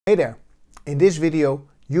Hey there! In this video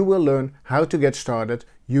you will learn how to get started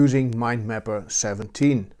using MindMapper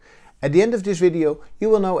 17. At the end of this video you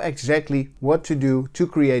will know exactly what to do to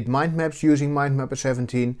create mind maps using MindMapper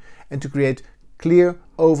 17 and to create clear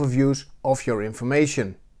overviews of your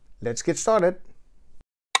information. Let's get started!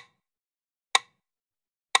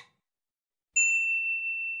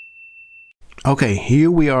 Okay, here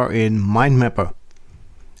we are in MindMapper,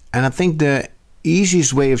 and I think the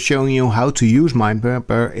easiest way of showing you how to use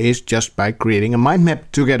MindMapper is just by creating a mind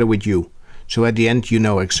map together with you. So at the end you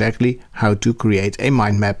know exactly how to create a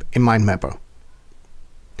mind map in MindMapper.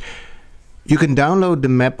 You can download the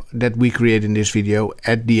map that we create in this video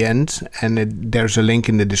at the end, and there's a link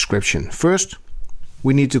in the description. First,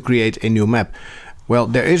 we need to create a new map. Well,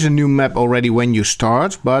 there is a new map already when you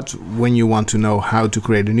start, but when you want to know how to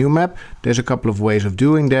create a new map, there's a couple of ways of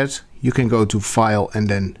doing that. You can go to File and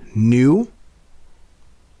then New.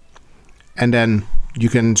 And then you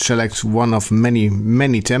can select one of many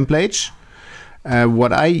templates.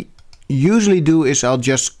 What I usually do is I'll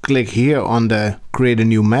just click here on the Create a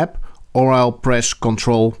New Map, or I'll press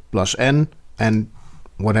Ctrl+N, and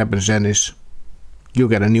what happens then is you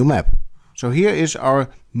get a new map. So here is our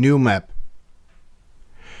new map.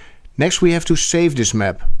 Next we have to save this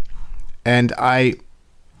map, and I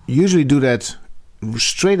usually do that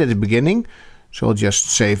straight at the beginning. So I'll just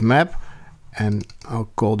save map, and I'll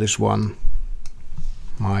call this one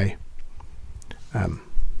my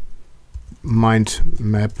mind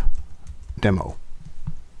map demo,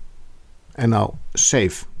 and I'll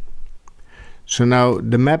save. So now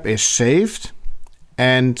the map is saved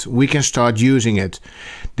and we can start using it.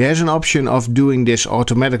 There's an option of doing this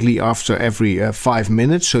automatically after every 5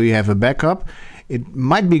 minutes, so you have a backup. It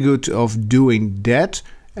might be good of doing that,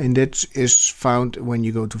 and that is found when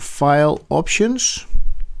you go to File, Options,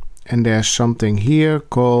 and there's something here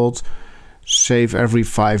called Save every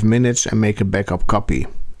 5 minutes and make a backup copy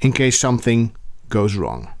in case something goes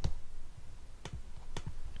wrong.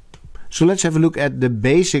 So let's have a look at the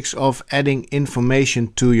basics of adding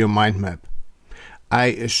information to your mind map. I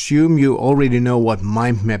assume you already know what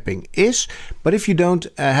mind mapping is, but if you don't,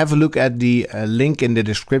 have a look at the link in the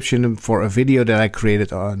description for a video that I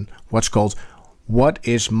created on what's called What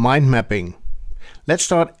is Mind Mapping? Let's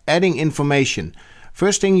start adding information.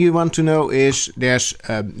 First thing you want to know is there's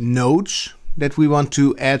nodes that we want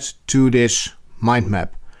to add to this mind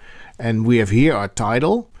map. And we have here our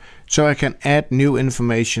title, so I can add new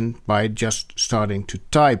information by just starting to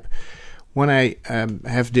type. When I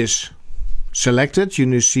have this selected,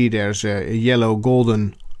 you see there's a yellow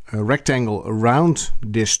golden rectangle around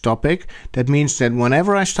this topic. That means that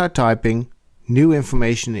whenever I start typing, new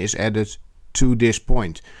information is added to this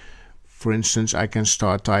point. For instance, I can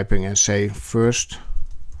start typing and say first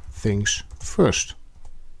things first.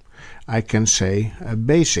 I can say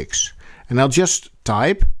basics, and I'll just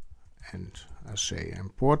type, and I say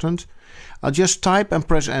important. I'll just type and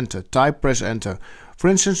press enter, type, press enter. For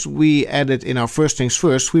instance, we added in our first things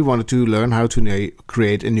first, we wanted to learn how to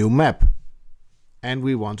create a new map, and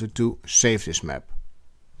we wanted to save this map.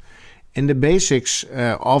 In the basics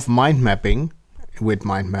of mind mapping with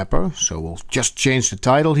MindMapper, so we'll just change the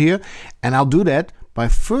title here, and I'll do that by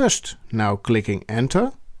first now clicking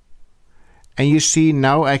enter, and you see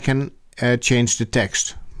now I can change the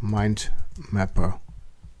text, MindMapper,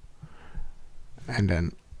 and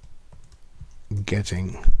then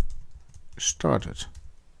getting started,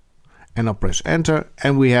 and I'll press enter,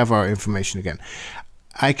 and we have our information again.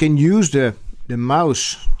 I can use the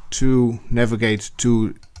mouse to navigate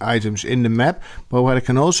to items in the map, but what I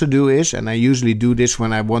can also do is, and I usually do this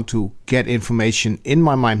when I want to get information in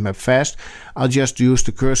my mind map fast, I'll just use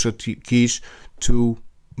the cursor keys to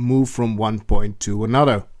move from one point to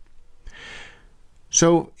another.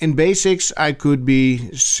 So in basics I could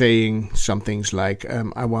be saying some things like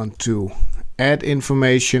I want to add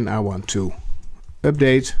information, I want to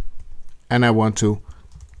update, and I want to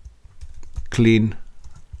clean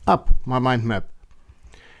up my mind map.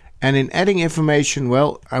 And in adding information,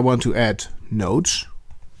 well, I want to add nodes,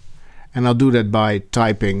 and I'll do that by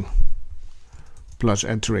typing plus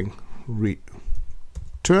entering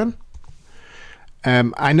return.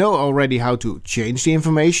 I know already how to change the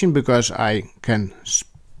information because I can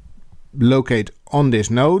locate on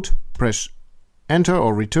this node, press enter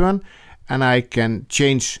or return, and I can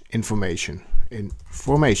change information in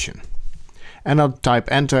formation. And I'll type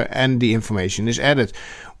enter and the information is added.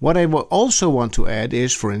 What I will also want to add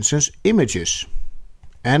is, for instance, images.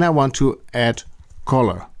 And I want to add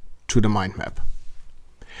color to the mind map.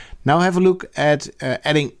 Now have a look at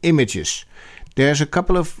adding images. There's a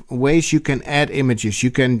couple of ways you can add images.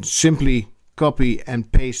 You can simply copy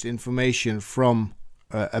and paste information from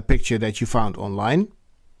a picture that you found online,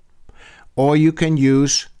 or you can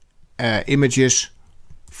use images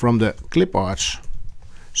from the clip arts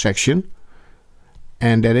section,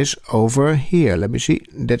 and that is over here. Let me see,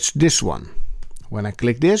 that's this one. When I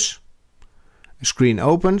click this, a screen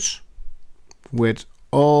opens with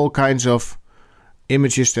all kinds of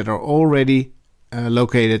images that are already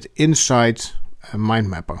located inside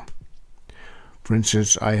MindMapper. For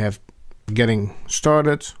instance, I have getting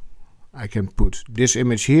started. I can put this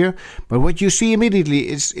image here, but what you see immediately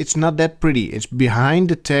is it's not that pretty. It's behind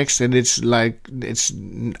the text, and it's like it's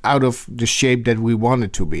out of the shape that we want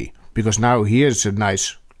it to be, because now here it's a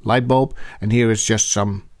nice light bulb and here it's just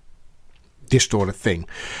some distorted thing.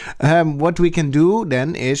 What we can do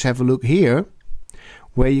then is have a look here,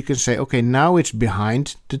 where you can say, okay, now it's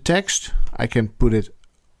behind the text. I can put it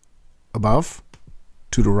above,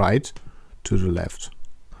 to the right, to the left,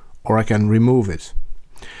 or I can remove it.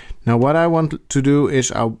 Now what I want to do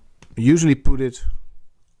is I'll usually put it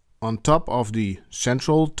on top of the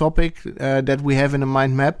central topic that we have in a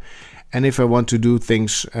mind map. And if I want to do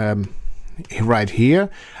things right here,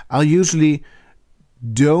 I'll usually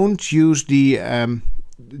don't use the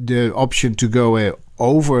option to go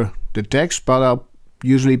over the text, but I'll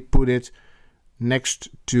usually put it next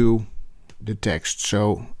to the text,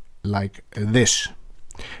 so like this.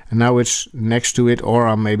 And now it's next to it,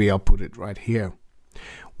 or maybe I'll put it right here.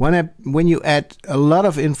 When you add a lot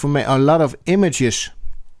of images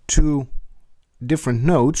to different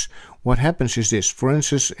nodes, what happens is this. For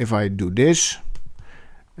instance, if I do this,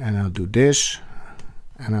 and I'll do this,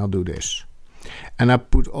 and I'll do this, and I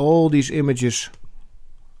put all these images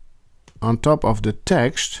on top of the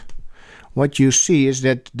text, what you see is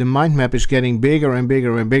that the mind map is getting bigger and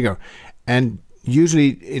bigger and bigger. And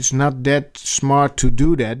usually it's not that smart to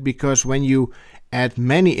do that, because when you add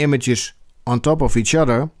many images on top of each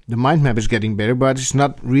other, the mind map is getting bigger, but it's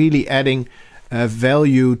not really adding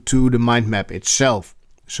value to the mind map itself.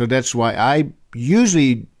 So that's why I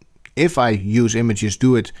usually, if I use images,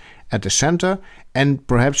 do it at the center and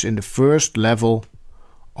perhaps in the first level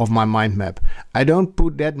of my mind map. I don't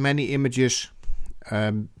put that many images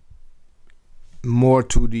more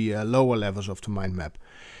to the lower levels of the mind map.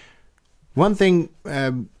 One thing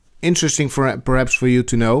interesting perhaps for you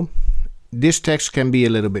to know, this text can be a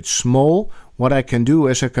little bit small. What I can do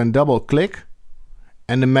is I can double click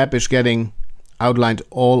and the map is getting outlined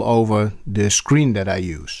all over the screen that I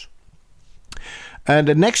use. And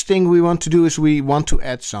the next thing we want to do is we want to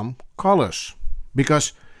add some colors,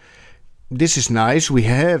 because this is nice. We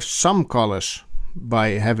have some colors by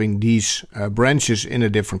having these branches in a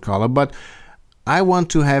different color, but I want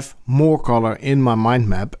to have more color in my mind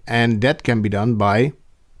map, and that can be done by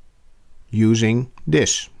using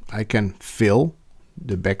this. I can fill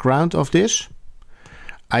the background of this.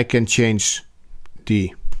 I can change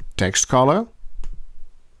the text color.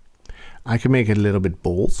 I can make it a little bit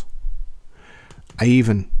bold. I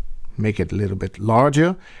even make it a little bit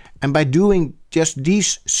larger. And by doing just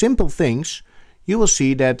these simple things, you will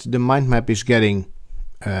see that the mind map is getting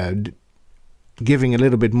giving a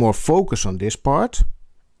little bit more focus on this part.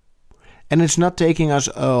 And it's not taking us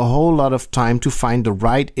a whole lot of time to find the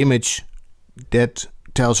right image that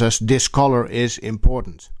tells us this color is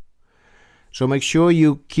important. So make sure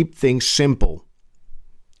you keep things simple.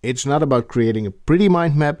 It's not about creating a pretty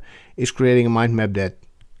mind map, it's creating a mind map that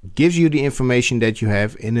gives you the information that you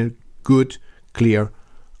have in a good, clear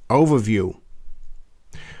overview.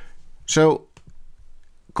 So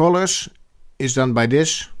colors is done by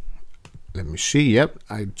this. Let me see, yep,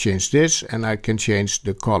 I changed this and I can change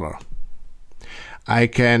the color. I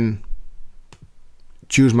can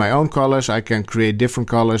choose my own colors. I can create different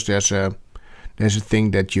colors. There's a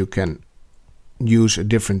thing that you can use a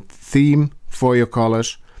different theme for your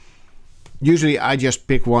colors. Usually I just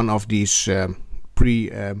pick one of these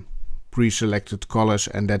pre-selected colors,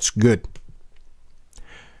 and that's good.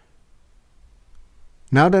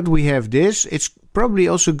 Now that we have this, it's probably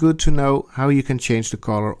also good to know how you can change the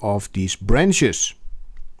color of these branches.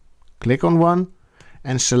 Click on one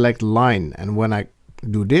and select line, and when I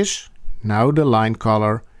do this, now the line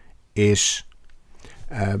color is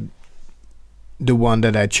the one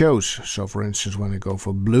that I chose. So for instance, when I go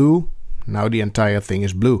for blue, now the entire thing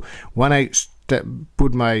is blue. When I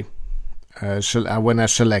put my when I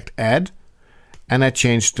select add and I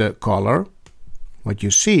change the color, what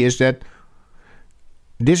you see is that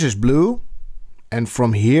this is blue, and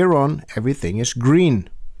from here on everything is green.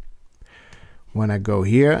 When I go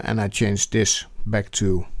here and I change this back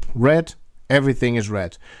to red, everything is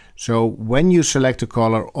red. So when you select a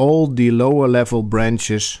color, all the lower level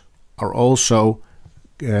branches are also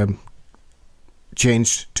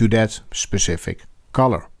changed to that specific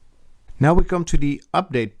color. Now we come to the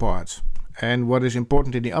update part. And what is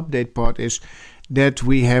important in the update part is that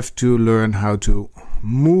we have to learn how to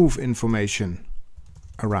move information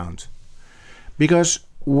around. Because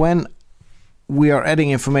when we are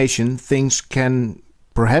adding information, things can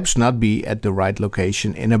perhaps not be at the right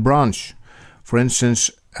location in a branch. For instance,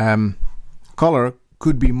 color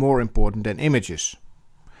could be more important than images.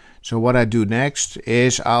 So what I do next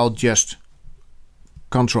is I'll just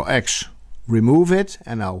Ctrl X, remove it,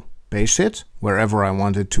 and I'll paste it wherever I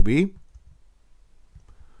want it to be.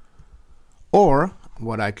 Or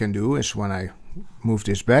what I can do is when I move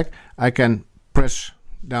this back, I can press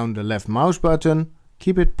down the left mouse button,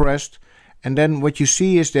 keep it pressed, and then what you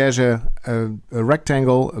see is there's a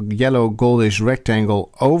rectangle, a yellow goldish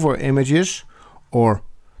rectangle over images, or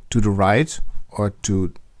to the right or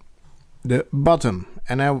to the bottom.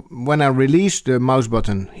 And when I release the mouse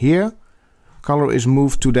button here, color is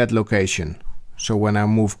moved to that location. So when I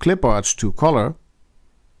move cliparts to color,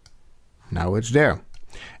 now it's there.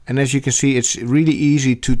 And as you can see, it's really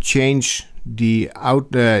easy to change the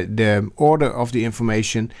order of the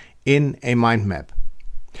information in a mind map.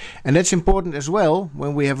 And that's important as well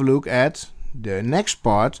when we have a look at the next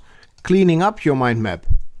part, cleaning up your mind map.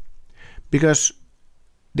 Because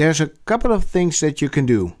there's a couple of things that you can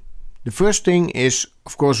do. The first thing is,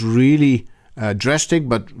 of course, really drastic,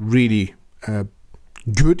 but really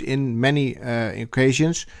good in many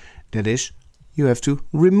occasions. That is, you have to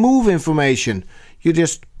remove information. You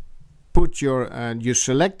just put you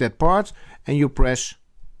select that part and you press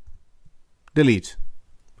delete.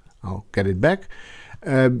 I'll get it back.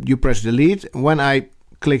 You press delete. When I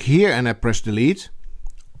click here and I press delete,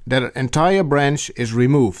 that entire branch is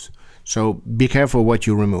removed. So be careful what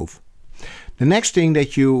you remove. The next thing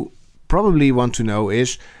that you probably want to know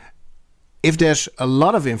is if there's a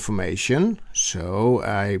lot of information. So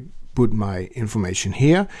I put my information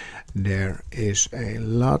here. There is a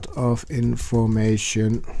lot of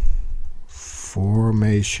information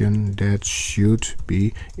that should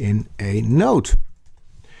be in a note.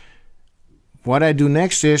 What I do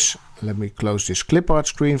next is, let me close this clipart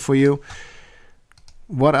screen for you.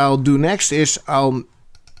 What I'll do next is I'll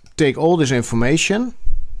take all this information,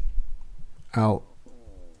 I'll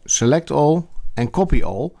select all and copy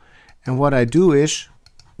all. And what I do is,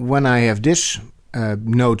 when I have this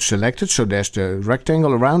node selected, so there's the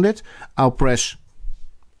rectangle around it, I'll press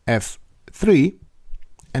F3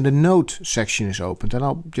 and the node section is opened. And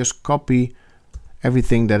I'll just copy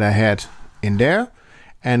everything that I had in there.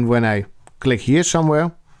 And when I click here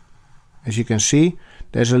somewhere, as you can see,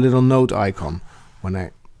 there's a little node icon. When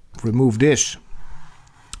I remove this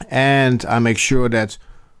and I make sure that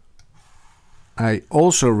I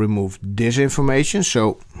also remove this information,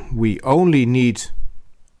 so we only need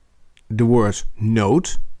the word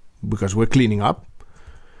node because we're cleaning up.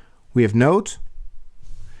 We have node.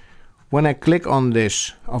 When I click on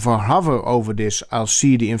this, or hover over this, I'll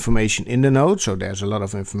see the information in the node. So there's a lot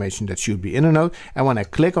of information that should be in a node. And when I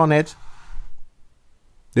click on it,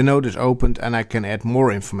 the node is opened and I can add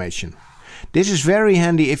more information. This is very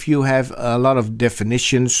handy if you have a lot of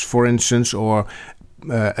definitions, for instance, or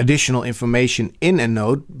additional information in a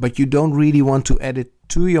node, but you don't really want to add it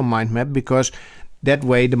to your mind map because that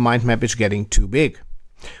way the mind map is getting too big.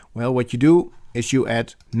 Well, what you do is you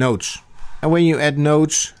add nodes. And when you add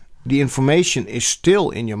nodes, the information is still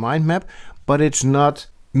in your mind map, but it's not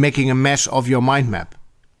making a mess of your mind map.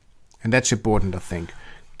 And that's important, I think.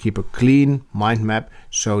 Keep a clean mind map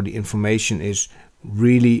so the information is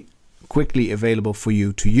really quickly available for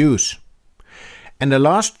you to use. And the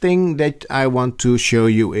last thing that I want to show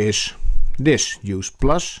you is this. Use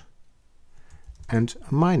plus and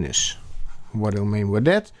minus. What do I mean with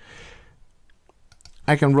that?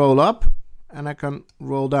 I can roll up and I can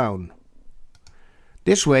roll down.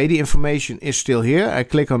 This way the information is still here. I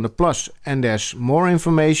click on the plus and there's more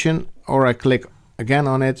information, or I click again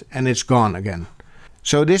on it and it's gone again.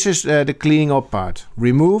 So this is the cleaning up part.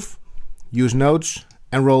 Remove, use nodes,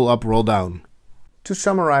 and roll up, roll down. To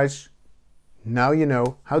summarize, now you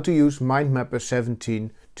know how to use MindMapper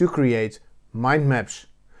 17 to create mind maps.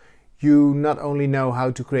 You not only know how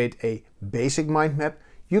to create a basic mind map,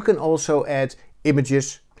 you can also add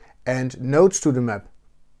images and nodes to the map.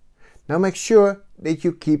 Now make sure that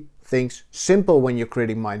you keep things simple when you're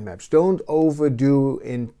creating mind maps. Don't overdo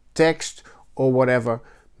in text or whatever.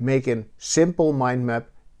 Make a simple mind map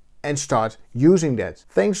and start using that.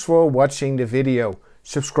 Thanks for watching the video.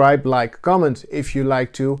 Subscribe, like, comment if you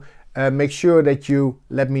like to. Make sure that you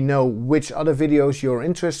let me know which other videos you're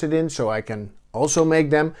interested in so I can also make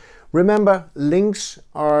them. Remember, links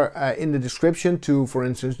are in the description to, for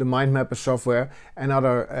instance, the MindMapper software and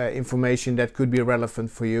other information that could be relevant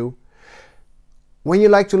for you. When you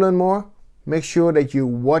like to learn more, make sure that you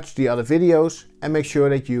watch the other videos and make sure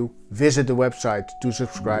that you visit the website to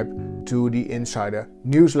subscribe to the Insider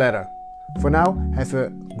newsletter. For now, have a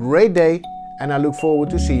great day and I look forward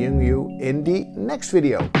to seeing you in the next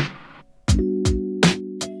video.